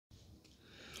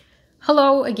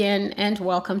Hello again and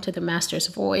welcome to the Master's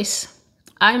Voice.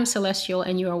 I'm Celestial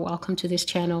and you are welcome to this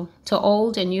channel. To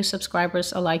old and new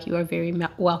subscribers alike, you are very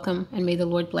welcome and may the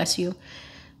Lord bless you.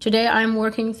 Today I'm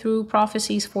working through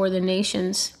prophecies for the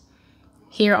nations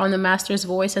here on the Master's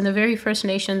Voice, and the very first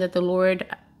nation that the Lord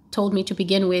told me to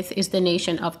begin with is the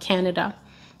nation of Canada.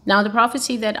 Now the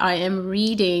prophecy that I am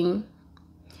reading,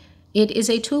 it is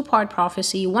a two-part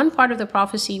prophecy. One part of the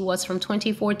prophecy was from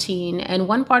 2014, and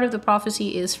one part of the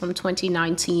prophecy is from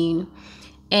 2019.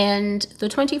 And the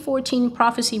 2014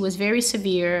 prophecy was very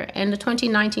severe, and the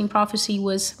 2019 prophecy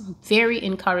was very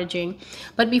encouraging.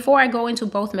 But before I go into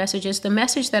both messages, the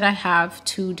message that I have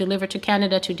to deliver to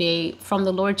Canada today from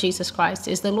the Lord Jesus Christ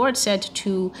is the Lord said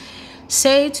to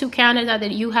say to Canada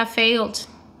that you have failed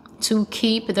to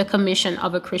keep the commission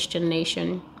of a Christian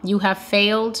nation. You have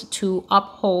failed to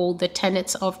uphold the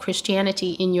tenets of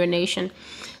Christianity in your nation.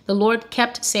 The Lord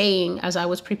kept saying, as I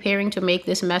was preparing to make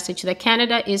this message, that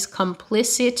Canada is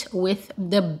complicit with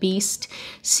the beast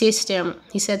system.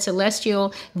 He said,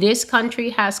 Celestial, this country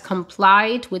has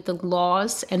complied with the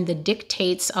laws and the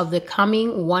dictates of the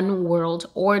coming one world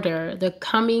order, the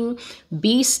coming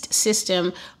beast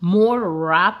system, more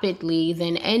rapidly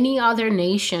than any other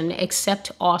nation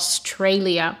except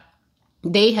Australia.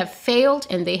 They have failed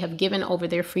and they have given over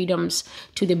their freedoms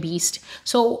to the beast.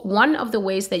 So one of the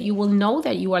ways that you will know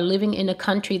that you are living in a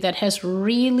country that has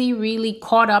really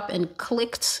caught up and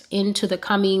clicked into the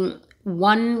coming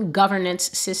one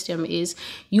governance system is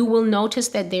you will notice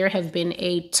that there have been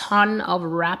a ton of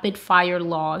rapid fire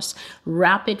laws,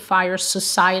 rapid fire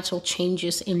societal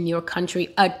changes in your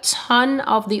country. A ton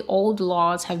of the old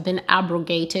laws have been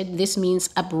abrogated. This means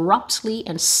abruptly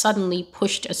and suddenly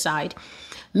pushed aside.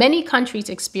 Many countries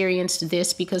experienced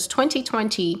this because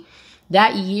 2020,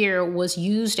 that year, was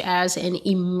used as an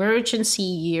emergency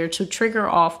year to trigger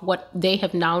off what they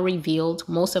have now revealed.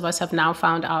 Most of us have now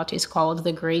found out is called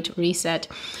the Great Reset.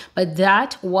 But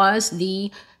that was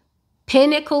the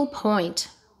pinnacle point.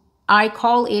 I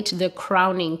call it the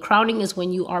crowning. Crowning is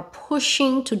when you are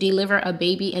pushing to deliver a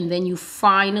baby and then you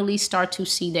finally start to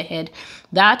see the head.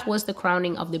 That was the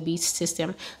crowning of the beast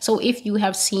system. So if you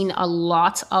have seen a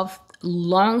lot of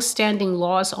long-standing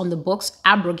laws on the books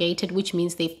abrogated, which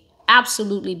means they've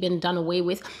absolutely been done away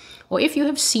with, or if you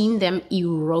have seen them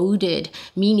eroded,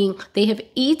 meaning they have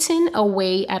eaten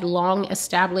away at long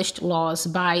established laws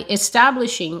by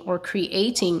establishing or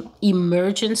creating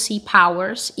emergency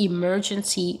powers,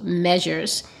 emergency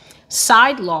measures,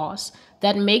 side laws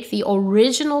that make the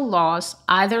original laws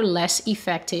either less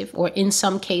effective or in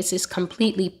some cases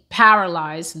completely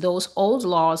paralyze those old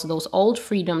laws, those old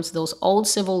freedoms, those old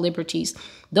civil liberties,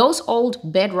 those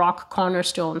old bedrock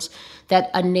cornerstones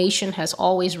that a nation has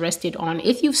always rested on.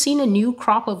 If you've seen a new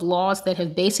crop of laws that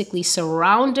have basically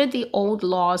surrounded the old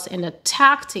laws and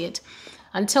attacked it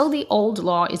until the old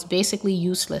law is basically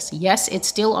useless. Yes, it's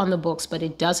still on the books, but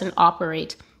it doesn't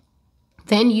operate.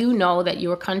 Then you know that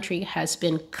your country has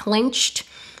been clinched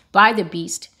by the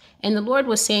beast. And the Lord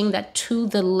was saying that to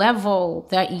the level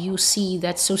that you see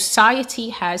that society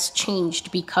has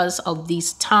changed because of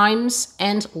these times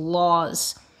and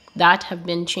laws that have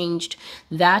been changed.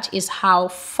 That is how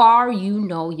far you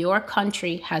know your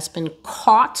country has been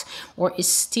caught or is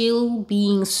still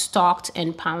being stalked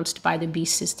and pounced by the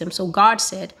beast system. So God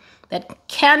said that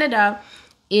Canada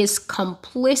is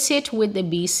complicit with the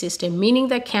beast system, meaning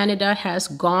that Canada has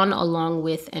gone along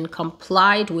with and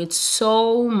complied with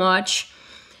so much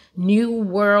new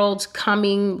world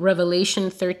coming Revelation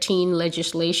 13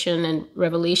 legislation and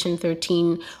Revelation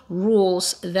 13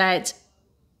 rules that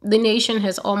the nation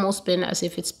has almost been as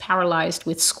if it's paralyzed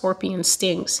with scorpion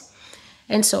stings.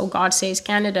 And so God says,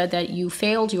 Canada, that you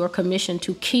failed your commission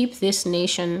to keep this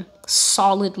nation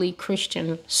solidly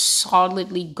Christian,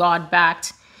 solidly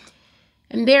God-backed.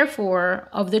 And therefore,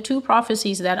 of the two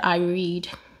prophecies that I read,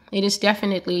 it is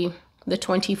definitely the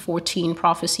 2014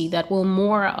 prophecy that will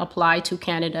more apply to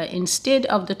Canada instead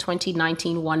of the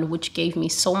 2019 one, which gave me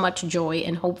so much joy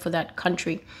and hope for that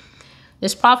country.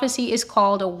 This prophecy is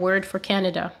called A Word for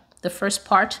Canada. The first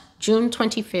part, June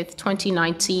 25th,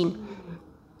 2019.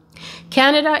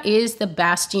 Canada is the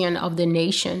bastion of the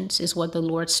nations, is what the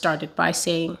Lord started by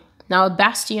saying. Now, a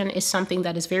bastion is something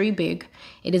that is very big.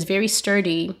 It is very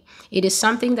sturdy. It is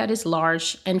something that is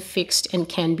large and fixed and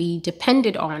can be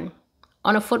depended on.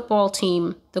 On a football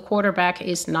team, the quarterback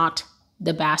is not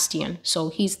the bastion. So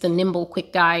he's the nimble,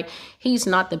 quick guy. He's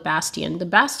not the bastion. The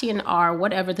bastion are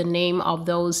whatever the name of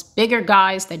those bigger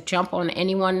guys that jump on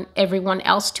everyone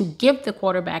else to give the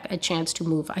quarterback a chance to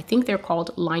move. I think they're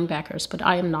called linebackers, but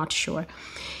I am not sure.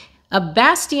 A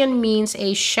bastion means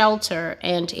a shelter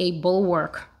and a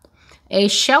bulwark. A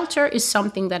shelter is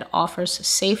something that offers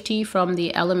safety from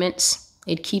the elements.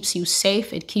 It keeps you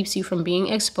safe. It keeps you from being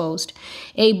exposed.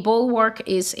 A bulwark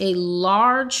is a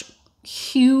large,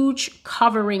 huge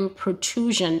covering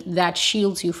protrusion that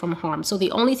shields you from harm. So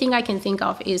the only thing I can think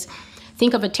of is,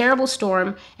 think of a terrible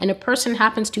storm and a person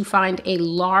happens to find a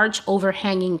large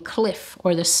overhanging cliff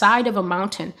or the side of a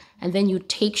mountain, and then you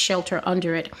take shelter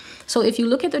under it. So if you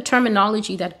look at the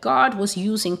terminology that God was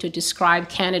using to describe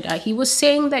Canada, he was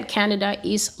saying that Canada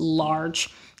is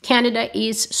large. Canada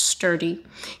is sturdy.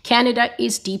 Canada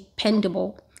is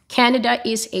dependable. Canada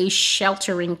is a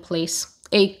sheltering place,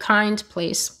 a kind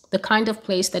place, the kind of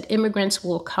place that immigrants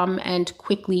will come and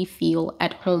quickly feel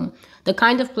at home, the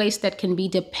kind of place that can be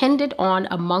depended on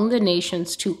among the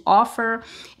nations to offer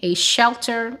a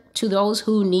shelter to those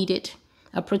who need it,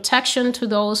 a protection to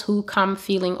those who come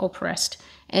feeling oppressed,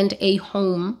 and a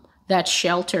home that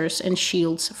shelters and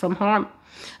shields from harm.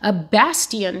 A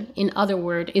bastion, in other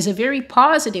words, is a very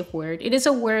positive word. It is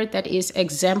a word that is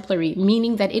exemplary,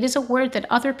 meaning that it is a word that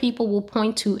other people will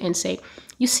point to and say,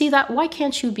 you see that? Why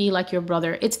can't you be like your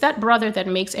brother? It's that brother that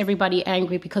makes everybody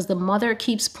angry because the mother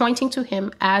keeps pointing to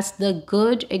him as the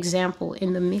good example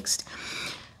in the mixed.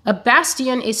 A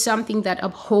bastion is something that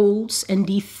upholds and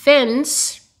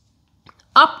defends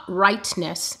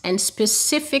uprightness and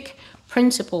specific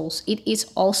principles. It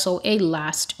is also a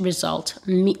last resort,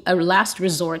 meaning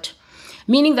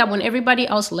that when everybody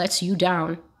else lets you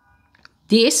down,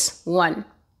 this one,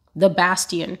 the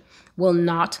bastion, will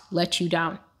not let you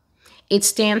down. It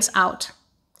stands out,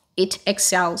 it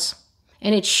excels,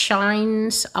 and it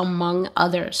shines among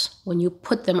others when you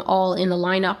put them all in a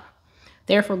lineup.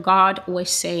 Therefore, God was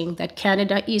saying that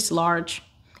Canada is large,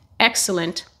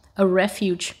 excellent, a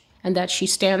refuge, and that she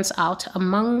stands out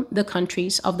among the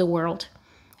countries of the world.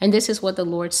 And this is what the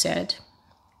Lord said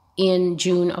in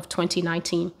June of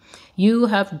 2019. You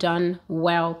have done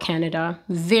well, Canada,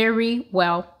 very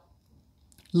well.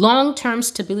 Long-term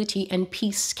stability and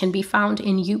peace can be found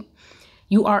in you.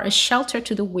 You are a shelter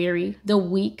to the weary, the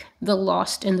weak, the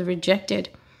lost, and the rejected.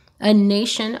 A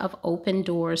nation of open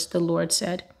doors, the Lord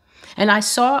said. And I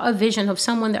saw a vision of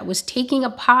someone that was taking a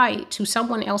pie to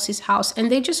someone else's house,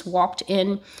 and they just walked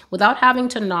in without having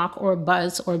to knock or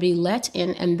buzz or be let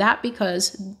in, and that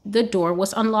because the door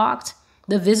was unlocked.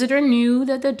 The visitor knew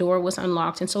that the door was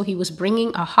unlocked, and so he was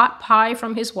bringing a hot pie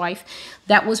from his wife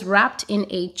that was wrapped in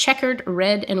a checkered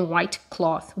red and white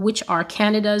cloth, which are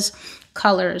Canada's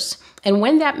colors. And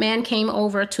when that man came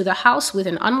over to the house with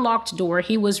an unlocked door,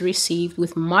 he was received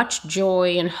with much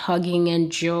joy and hugging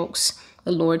and jokes.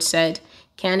 The Lord said,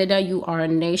 Canada, you are a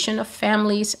nation of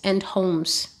families and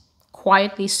homes,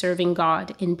 quietly serving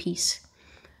God in peace.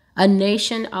 A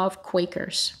nation of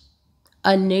Quakers,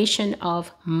 a nation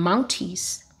of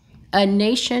Mounties, a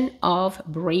nation of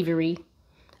bravery,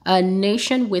 a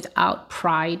nation without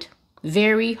pride,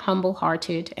 very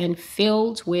humble-hearted and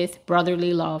filled with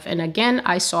brotherly love. And again,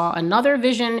 I saw another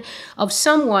vision of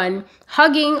someone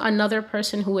hugging another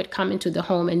person who had come into the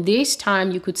home. And this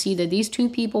time you could see that these two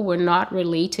people were not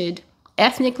related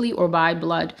ethnically or by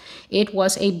blood. It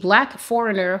was a black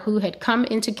foreigner who had come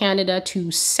into Canada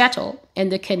to settle,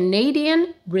 and the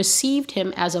Canadian received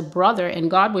him as a brother.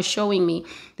 And God was showing me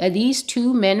that these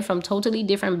two men from totally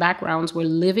different backgrounds were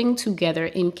living together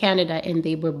in Canada, and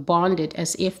they were bonded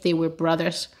as if they were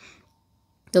brothers.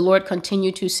 The Lord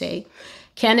continued to say,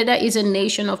 Canada is a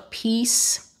nation of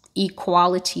peace,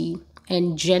 equality,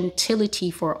 and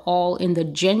gentility for all in the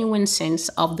genuine sense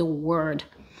of the word.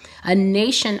 A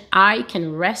nation I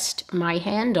can rest my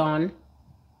hand on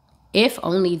if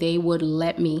only they would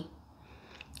let me.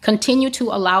 Continue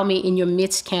to allow me in your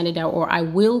midst, Canada, or I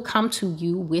will come to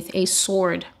you with a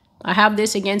sword. I have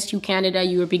this against you, Canada.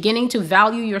 You are beginning to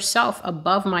value yourself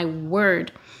above my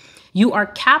word. You are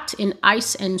capped in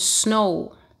ice and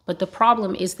snow, but the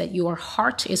problem is that your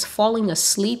heart is falling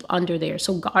asleep under there.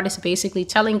 So God is basically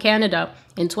telling Canada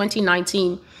in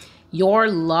 2019, your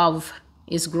love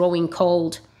is growing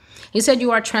cold. He said,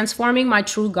 you are transforming my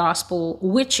true gospel,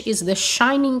 which is the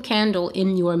shining candle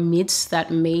in your midst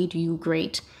that made you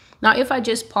great. Now, if I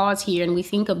just pause here and we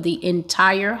think of the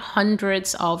entire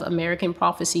hundreds of American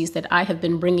prophecies that I have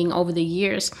been bringing over the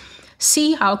years,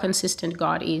 see how consistent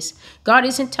God is. God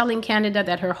isn't telling Canada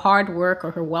that her hard work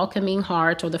or her welcoming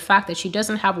heart or the fact that she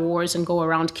doesn't have wars and go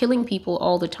around killing people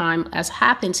all the time, as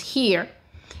happens here,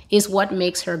 is what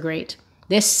makes her great.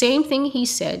 The same thing he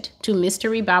said to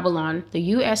Mystery Babylon, the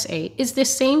USA, is the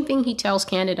same thing he tells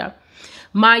Canada.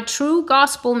 My true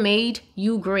gospel made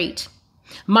you great.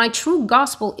 My true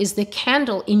gospel is the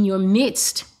candle in your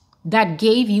midst that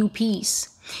gave you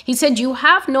peace. He said, you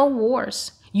have no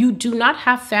wars. You do not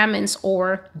have famines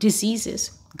or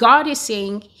diseases. God is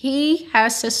saying he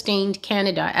has sustained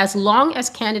Canada as long as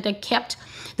Canada kept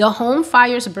the home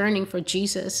fires burning for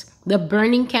Jesus, the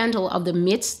burning candle of the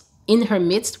midst in her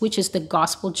midst, which is the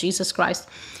gospel, Jesus Christ.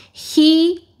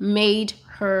 He made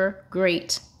her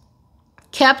great,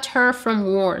 kept her from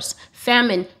wars,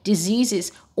 famine,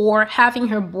 diseases, or having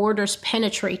her borders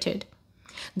penetrated.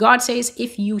 God says,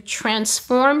 if you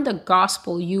transform the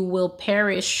gospel, you will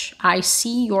perish. I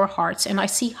see your hearts, and I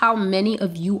see how many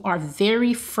of you are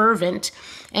very fervent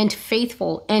and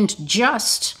faithful and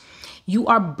just. You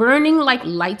are burning like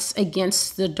lights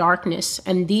against the darkness,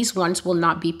 and these ones will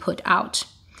not be put out.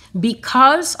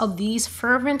 Because of these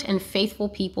fervent and faithful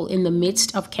people in the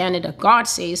midst of Canada, God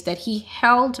says that he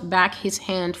held back his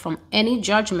hand from any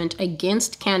judgment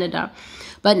against Canada.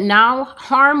 But now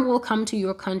harm will come to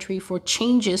your country for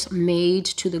changes made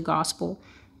to the gospel,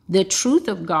 the truth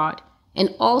of God,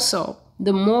 and also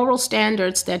the moral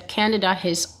standards that Canada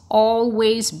has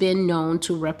always been known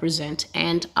to represent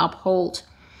and uphold.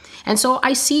 And so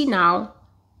I see now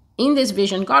in this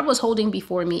vision, God was holding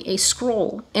before me a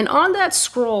scroll. And on that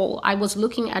scroll, I was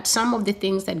looking at some of the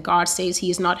things that God says he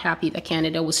is not happy that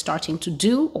Canada was starting to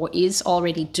do or is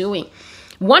already doing.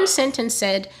 One sentence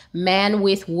said, man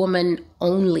with woman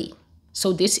only.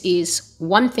 So this is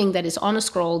one thing that is on a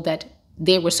scroll that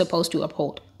they were supposed to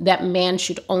uphold, that man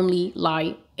should only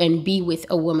lie and be with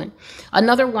a woman.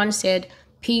 Another one said,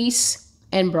 peace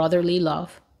and brotherly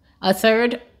love. A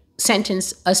third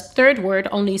word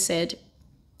only said,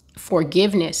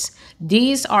 forgiveness.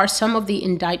 These are some of the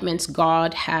indictments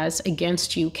God has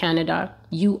against you, Canada.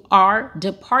 You are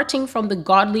departing from the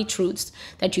godly truths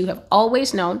that you have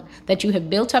always known, that you have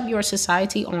built up your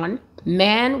society on,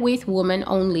 man with woman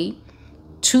only,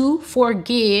 to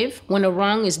forgive when a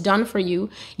wrong is done for you.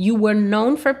 You were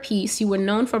known for peace, you were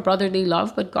known for brotherly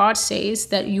love, but God says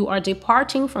that you are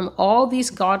departing from all these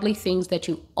godly things that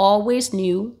you always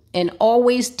knew and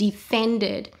always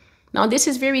defended. Now, this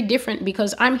is very different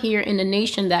because I'm here in a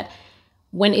nation that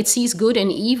when it sees good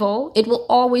and evil, it will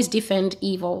always defend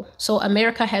evil. So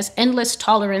America has endless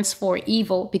tolerance for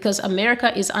evil because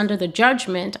America is under the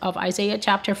judgment of Isaiah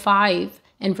chapter 5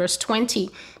 and verse 20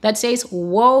 that says,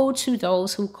 woe to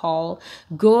those who call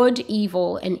good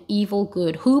evil and evil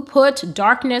good, who put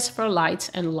darkness for light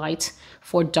and light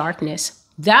for darkness.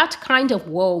 That kind of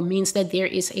woe means that there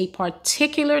is a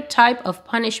particular type of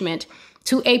punishment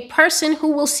to a person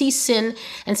who will see sin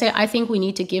and say, I think we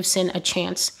need to give sin a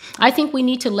chance. I think we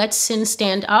need to let sin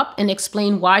stand up and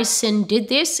explain why sin did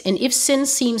this. And if sin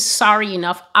seems sorry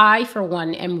enough, I, for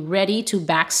one, am ready to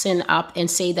back sin up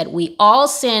and say that we all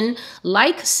sin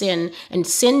like sin, and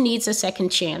sin needs a second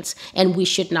chance, and we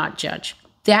should not judge.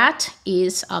 That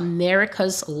is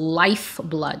America's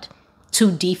lifeblood, to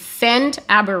defend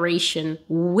aberration,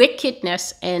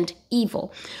 wickedness, and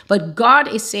evil. But God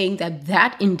is saying that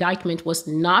that indictment was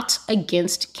not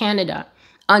against Canada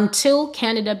until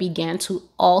Canada began to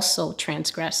also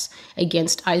transgress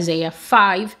against Isaiah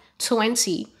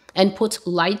 5:20 and put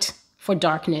light for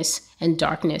darkness and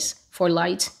darkness for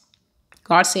light.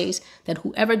 God says that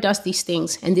whoever does these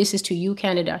things, and this is to you,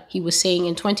 Canada, he was saying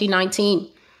in 2019,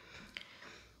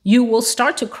 you will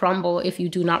start to crumble if you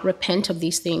do not repent of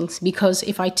these things, because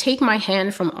if I take my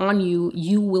hand from on you,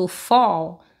 you will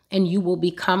fall and you will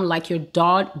become like your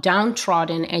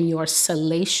downtrodden and your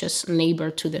salacious neighbor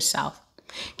to the south.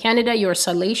 Canada, your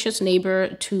salacious neighbor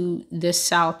to the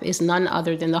south is none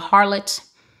other than the harlot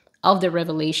of the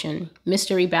Revelation,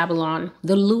 Mystery Babylon,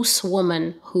 the loose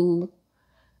woman who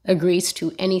agrees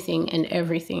to anything and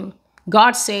everything.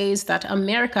 God says that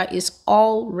America is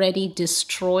already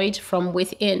destroyed from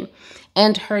within,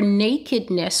 and her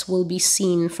nakedness will be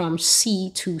seen from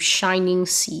sea to shining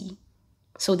sea.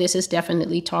 So this is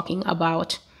definitely talking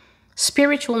about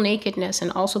spiritual nakedness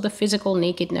and also the physical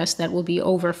nakedness that will be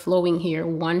overflowing here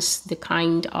once the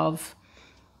kind of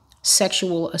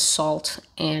sexual assault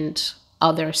and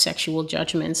other sexual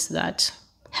judgments that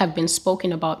have been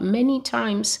spoken about many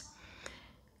times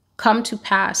come to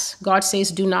pass. God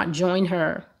says, do not join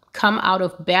her. Come out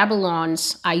of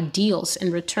Babylon's ideals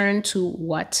and return to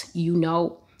what you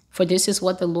know. For this is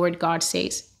what the Lord God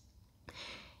says.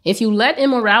 If you let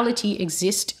immorality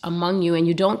exist among you and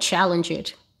you don't challenge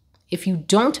it, if you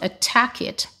don't attack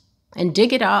it and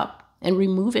dig it up and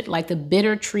remove it like the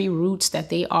bitter tree roots that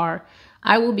they are,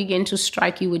 I will begin to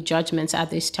strike you with judgments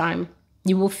at this time.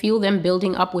 You will feel them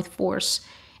building up with force.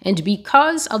 And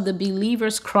because of the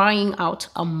believers crying out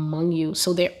among you.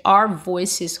 So there are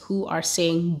voices who are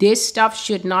saying this stuff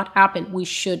should not happen. We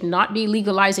should not be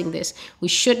legalizing this. We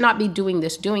should not be doing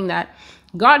this, doing that.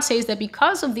 God says that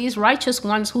because of these righteous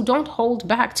ones who don't hold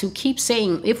back to keep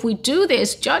saying, if we do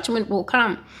this, judgment will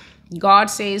come. God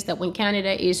says that when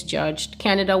Canada is judged,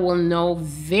 Canada will know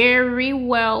very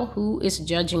well who is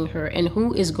judging her and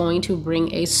who is going to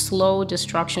bring a slow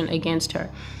destruction against her.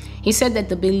 He said that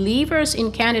the believers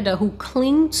in Canada who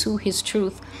cling to his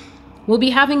truth will be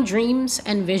having dreams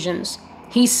and visions.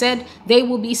 He said they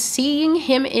will be seeing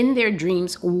him in their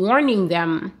dreams, warning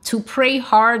them to pray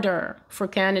harder for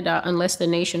Canada unless the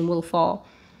nation will fall.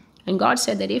 And God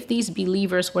said that if these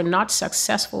believers were not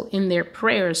successful in their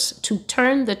prayers to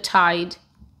turn the tide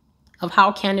of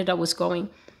how Canada was going,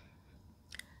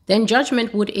 then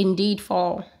judgment would indeed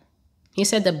fall. He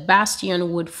said the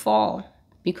bastion would fall,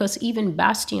 because even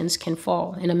bastions can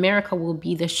fall. And America will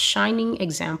be the shining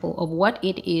example of what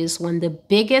it is when the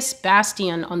biggest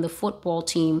bastion on the football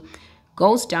team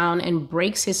goes down and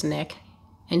breaks his neck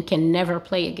and can never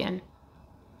play again.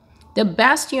 The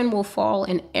bastion will fall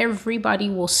and everybody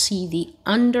will see the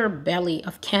underbelly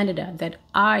of Canada that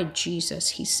I, Jesus,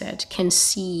 he said, can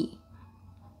see.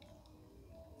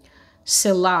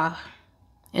 Selah.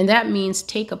 And that means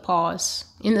take a pause.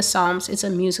 In the Psalms, it's a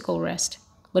musical rest.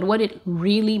 But what it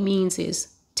really means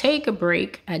is take a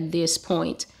break at this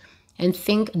point and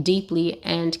think deeply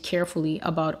and carefully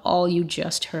about all you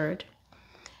just heard.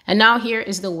 And now here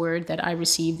is the word that I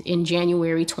received in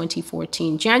January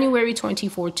 2014. January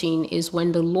 2014 is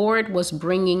when the Lord was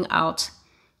bringing out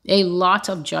a lot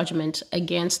of judgment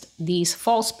against these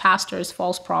false pastors,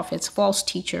 false prophets, false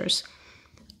teachers.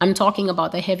 I'm talking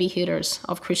about the heavy hitters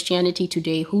of Christianity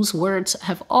today, whose words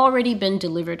have already been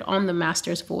delivered on the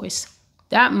Master's Voice.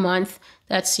 That month,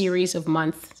 that series of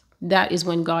months, that is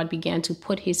when God began to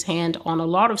put his hand on a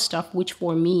lot of stuff, which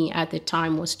for me at the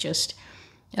time was just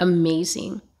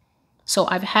amazing. So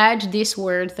I've had this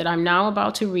word that I'm now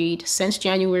about to read since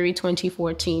January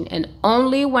 2014. And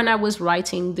only when I was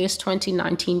writing this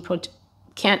 2019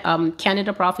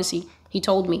 Canada prophecy, he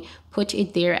told me, put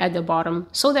it there at the bottom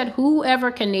so that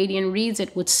whoever Canadian reads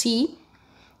it would see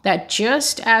that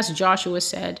just as Joshua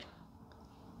said,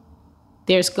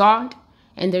 there's God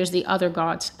and there's the other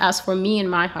gods. As for me and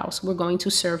my house, we're going to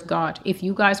serve God. If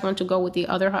you guys want to go with the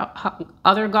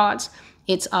other gods,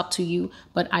 it's up to you.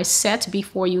 But I set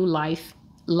before you life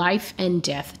and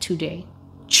death today.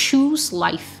 Choose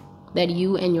life that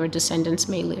you and your descendants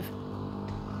may live.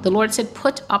 The Lord said,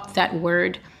 put up that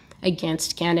word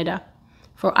against Canada,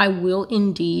 for I will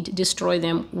indeed destroy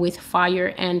them with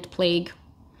fire and plague.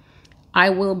 I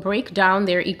will break down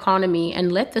their economy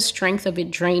and let the strength of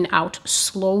it drain out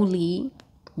slowly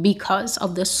because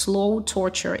of the slow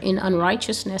torture in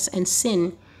unrighteousness and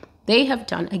sin they have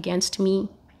done against me.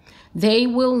 They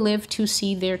will live to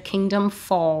see their kingdom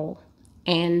fall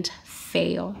and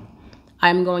fail.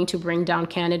 I'm going to bring down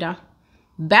Canada,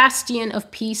 bastion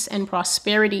of peace and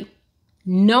prosperity,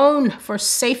 known for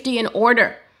safety and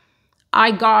order.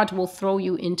 I, God, will throw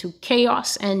you into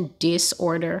chaos and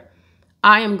disorder.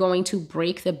 I am going to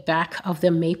break the back of the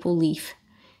maple leaf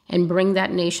and bring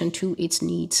that nation to its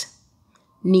knees.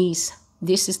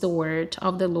 This is the word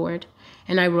of the Lord.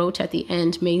 And I wrote at the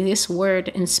end, may this word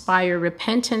inspire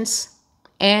repentance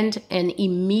and an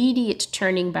immediate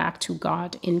turning back to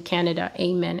God in Canada.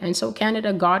 Amen. And so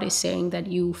Canada, God is saying that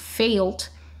you failed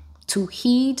to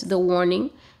heed the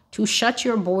warning, to shut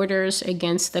your borders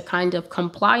against the kind of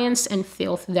compliance and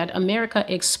filth that America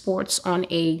exports on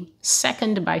a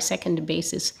second-by-second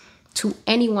basis to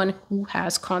anyone who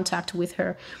has contact with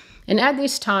her. And at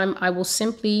this time, I will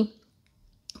simply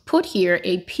put here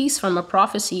a piece from a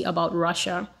prophecy about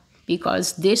Russia,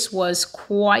 because this was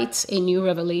quite a new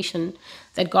revelation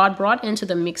that God brought into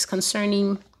the mix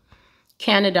concerning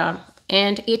Canada.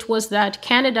 And it was that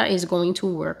Canada is going to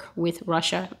work with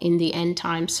Russia in the end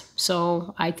times.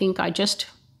 So I think I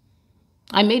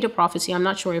made a prophecy. I'm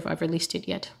not sure if I've released it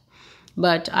yet.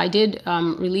 But I did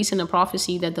release in a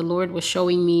prophecy that the Lord was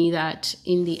showing me that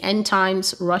in the end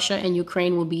times, Russia and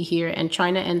Ukraine will be here and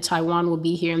China and Taiwan will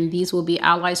be here. And these will be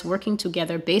allies working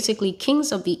together, basically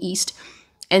kings of the East.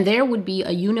 And there would be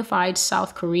a unified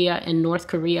South Korea and North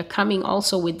Korea coming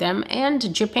also with them,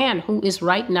 and Japan, who is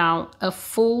right now a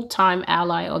full-time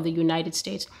ally of the United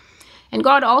States. And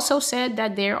God also said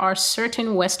that there are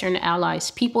certain Western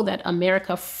allies, people that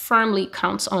America firmly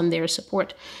counts on their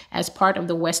support as part of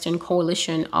the Western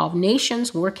coalition of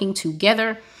nations working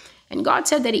together. And God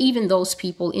said that even those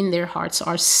people in their hearts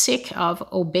are sick of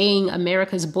obeying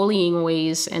America's bullying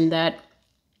ways, and that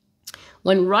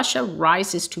when Russia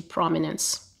rises to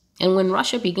prominence and when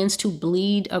Russia begins to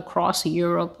bleed across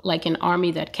Europe like an army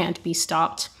that can't be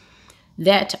stopped,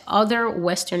 that other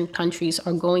Western countries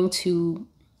are going to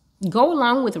go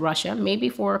along with Russia, maybe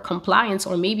for compliance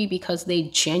or maybe because they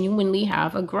genuinely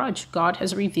have a grudge. God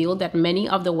has revealed that many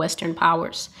of the Western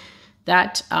powers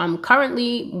that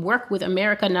currently work with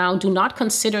America now do not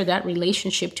consider that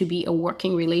relationship to be a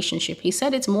working relationship. He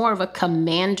said it's more of a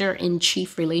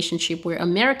commander-in-chief relationship where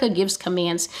America gives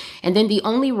commands, and then the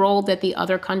only role that the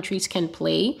other countries can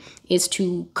play is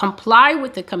to comply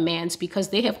with the commands, because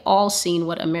they have all seen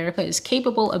what America is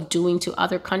capable of doing to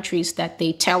other countries, that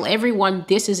they tell everyone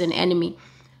this is an enemy.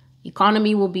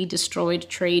 Economy will be destroyed,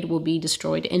 trade will be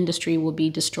destroyed, industry will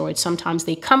be destroyed. Sometimes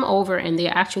they come over and they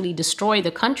actually destroy the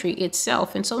country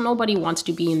itself. And so nobody wants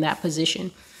to be in that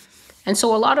position. And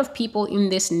so a lot of people in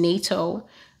this NATO,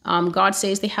 God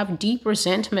says they have deep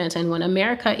resentment. And when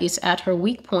America is at her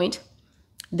weak point,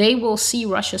 they will see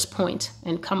Russia's point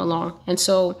and come along. And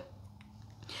so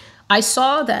I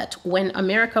saw that when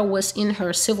America was in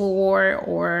her civil war,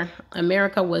 or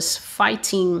America was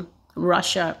fighting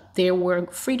Russia, there were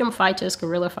freedom fighters,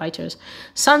 guerrilla fighters,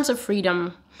 sons of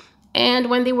freedom. And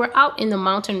when they were out in the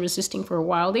mountain resisting for a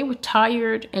while, they were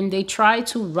tired and they tried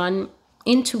to run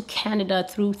into Canada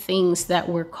through things that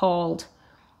were called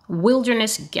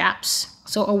wilderness gaps.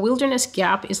 So a wilderness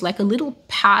gap is like a little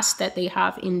pass that they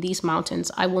have in these mountains.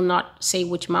 I will not say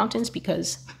which mountains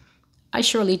because I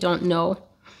surely don't know.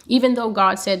 Even though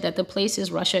God said that the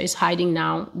places Russia is hiding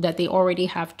now, that they already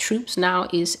have troops now,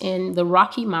 is in the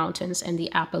Rocky Mountains and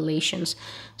the Appalachians.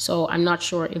 So I'm not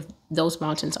sure if those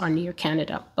mountains are near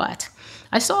Canada. But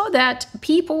I saw that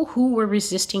people who were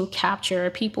resisting capture,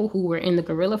 people who were in the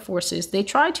guerrilla forces, they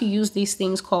tried to use these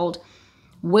things called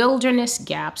wilderness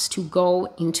gaps to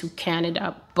go into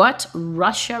Canada. But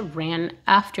Russia ran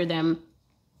after them,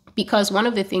 because one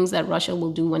of the things that Russia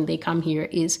will do when they come here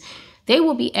is they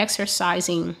will be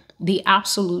exercising the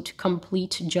absolute,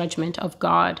 complete judgment of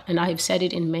God. And I have said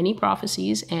it in many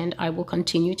prophecies, and I will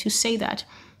continue to say that.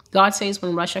 God says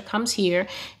when Russia comes here,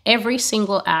 every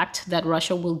single act that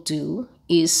Russia will do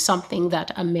is something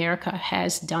that America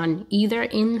has done, either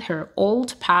in her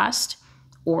old past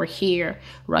or here.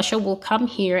 Russia will come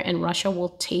here and Russia will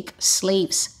take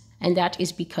slaves. And that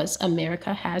is because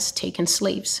America has taken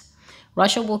slaves.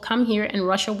 Russia will come here and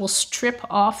Russia will strip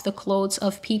off the clothes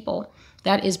of people.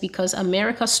 That is because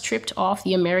America stripped off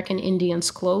the American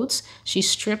Indians' clothes. She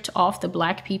stripped off the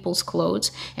black people's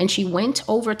clothes. And she went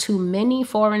over to many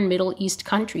foreign Middle East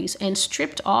countries and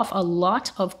stripped off a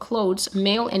lot of clothes,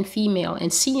 male and female.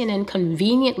 And CNN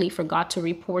conveniently forgot to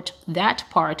report that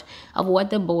part of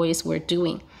what the boys were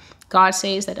doing. God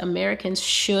says that Americans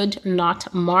should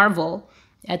not marvel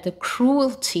at the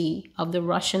cruelty of the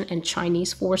Russian and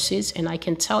Chinese forces. And I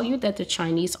can tell you that the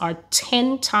Chinese are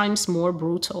 10 times more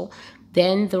brutal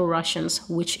than the Russians,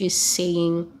 which is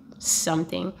saying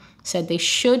something. Said they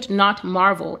should not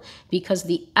marvel, because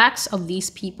the acts of these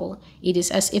people, it is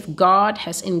as if God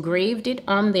has engraved it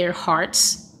on their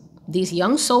hearts. These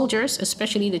young soldiers,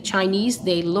 especially the Chinese,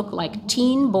 they look like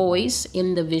teen boys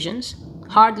in the visions,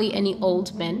 hardly any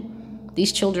old men.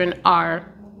 These children are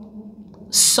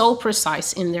so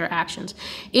precise in their actions.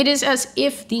 It is as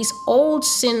if these old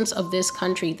sins of this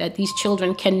country that these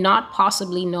children cannot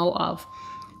possibly know of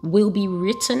will be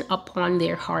written upon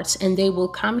their hearts, and they will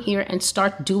come here and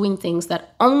start doing things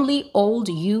that only old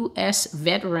U.S.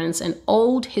 veterans and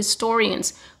old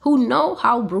historians who know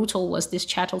how brutal was this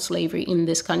chattel slavery in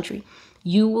this country.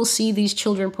 You will see these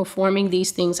children performing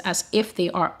these things as if they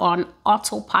are on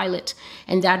autopilot.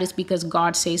 And that is because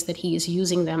God says that he is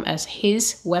using them as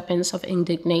his weapons of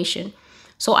indignation.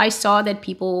 So I saw that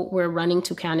people were running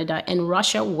to Canada, and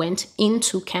Russia went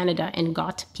into Canada and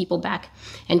got people back.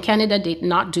 And Canada did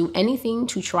not do anything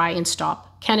to try and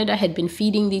stop. Canada had been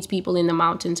feeding these people in the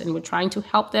mountains and were trying to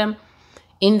help them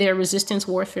in their resistance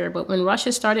warfare. But when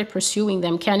Russia started pursuing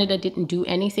them, Canada didn't do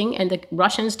anything. And the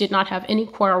Russians did not have any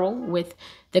quarrel with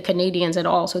the Canadians at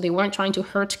all. So they weren't trying to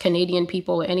hurt Canadian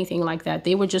people or anything like that.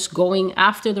 They were just going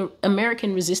after the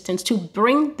American resistance to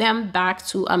bring them back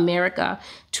to America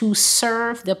to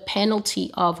serve the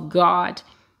penalty of God.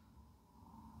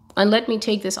 And let me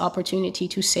take this opportunity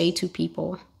to say to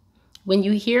people, when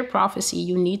you hear prophecy,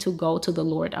 you need to go to the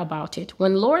Lord about it.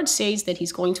 When Lord says that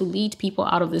he's going to lead people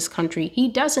out of this country, he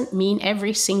doesn't mean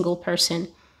every single person.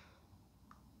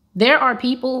 There are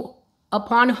people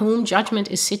upon whom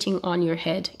judgment is sitting on your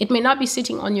head. It may not be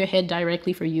sitting on your head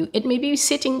directly for you. It may be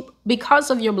sitting because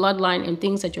of your bloodline and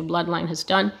things that your bloodline has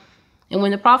done. And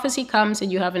when the prophecy comes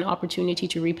and you have an opportunity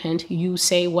to repent, you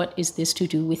say, what is this to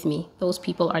do with me? Those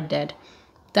people are dead.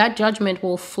 That judgment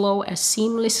will flow as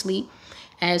seamlessly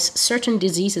as certain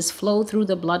diseases flow through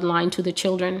the bloodline to the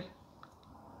children,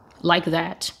 like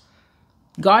that.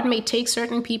 God may take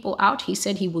certain people out. He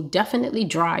said he will definitely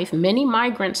drive many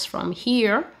migrants from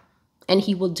here, and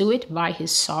he will do it by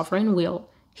his sovereign will.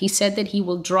 He said that he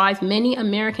will drive many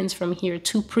Americans from here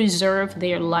to preserve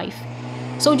their life.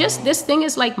 So just this thing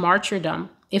is like martyrdom,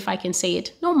 if I can say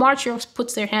it. No martyr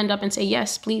puts their hand up and say,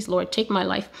 yes, please, Lord, take my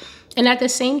life. And at the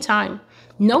same time,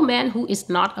 no man who is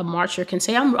not a martyr can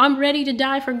say, I'm ready to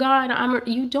die for God.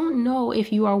 You don't know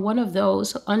if you are one of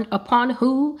those upon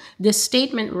who this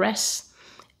statement rests.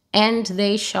 And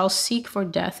they shall seek for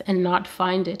death and not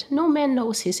find it. No man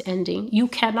knows his ending. You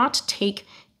cannot take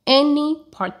any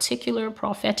particular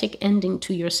prophetic ending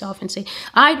to yourself and say,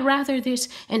 I'd rather this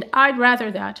and I'd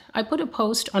rather that. I put a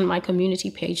post on my community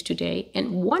page today,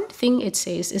 and one thing it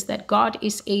says is that God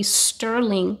is a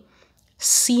sterling,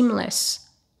 seamless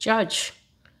judge.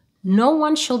 No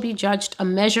one shall be judged a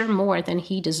measure more than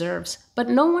he deserves, but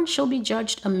no one shall be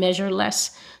judged a measure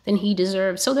less than he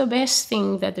deserves. So the best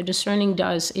thing that the discerning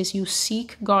does is you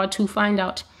seek God to find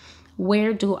out,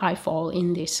 where do I fall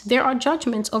in this? There are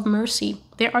judgments of mercy.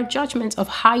 There are judgments of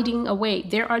hiding away.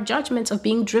 There are judgments of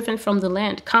being driven from the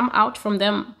land. Come out from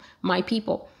them, my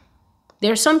people.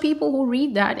 There are some people who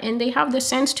read that and they have the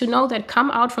sense to know that come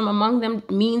out from among them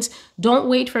means don't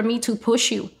wait for me to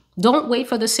push you. Don't wait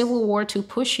for the civil war to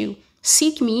push you.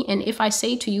 Seek me, and if I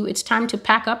say to you it's time to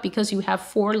pack up because you have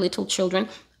 4 little children,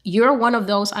 you're one of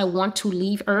those I want to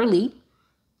leave early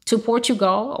to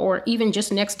Portugal or even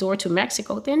just next door to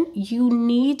Mexico, then you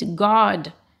need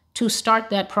God to start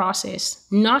that process,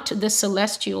 not the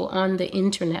celestial on the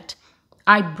internet.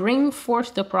 I bring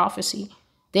forth the prophecy.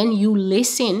 Then you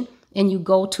listen and you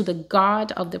go to the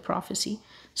God of the prophecy.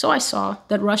 So I saw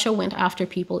that Russia went after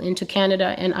people into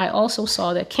Canada, and I also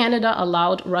saw that Canada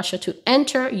allowed Russia to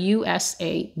enter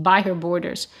USA by her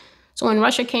borders. So when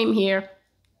Russia came here,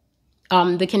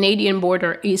 the Canadian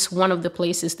border is one of the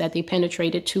places that they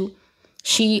penetrated to.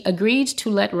 She agreed to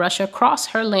let Russia cross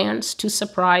her lands to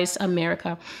surprise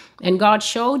America. And God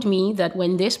showed me that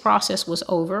when this process was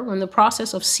over, when the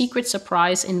process of secret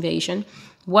surprise invasion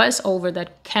was over,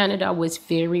 that Canada was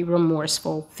very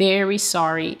remorseful, very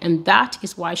sorry. And that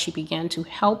is why she began to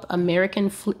help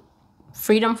American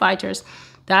freedom fighters.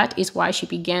 That is why she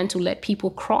began to let people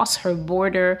cross her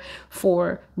border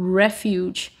for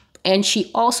refuge. And she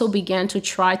also began to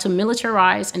try to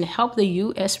militarize and help the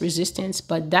U.S. resistance.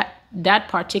 But that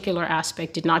particular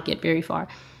aspect did not get very far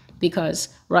because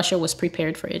Russia was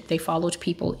prepared for it. They followed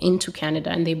people into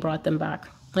Canada and they brought them back.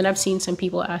 And I've seen some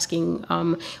people asking,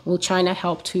 will China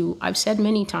help too? I've said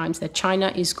many times that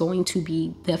China is going to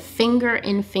be the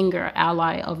finger-in-finger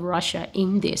ally of Russia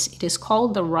in this. It is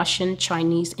called the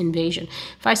Russian-Chinese invasion.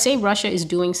 If I say Russia is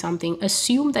doing something,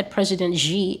 assume that President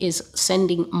Xi is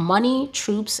sending money,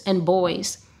 troops, and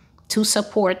boys to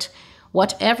support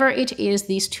whatever it is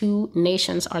these two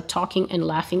nations are talking and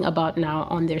laughing about now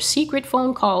on their secret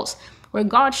phone calls, where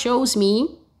God shows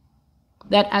me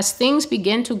that as things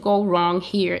begin to go wrong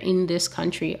here in this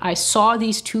country, I saw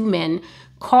these two men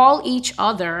call each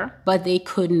other, but they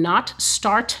could not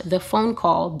start the phone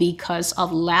call because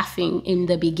of laughing in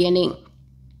the beginning.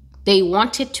 They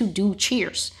wanted to do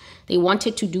cheers. They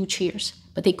wanted to do cheers,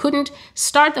 but they couldn't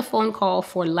start the phone call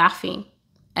for laughing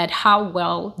at how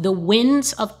well the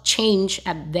winds of change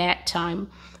at that time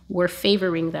were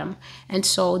favoring them. And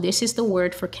so this is the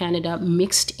word for Canada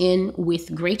mixed in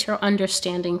with greater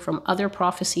understanding from other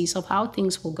prophecies of how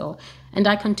things will go. And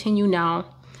I continue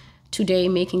now today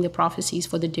making the prophecies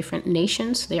for the different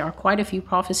nations. There are quite a few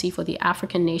prophecies for the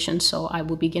African nations, so I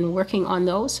will begin working on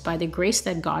those by the grace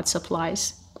that God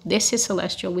supplies. This is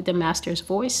Celestial with the Master's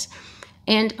Voice.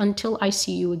 And until I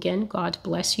see you again, God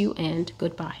bless you and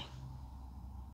goodbye.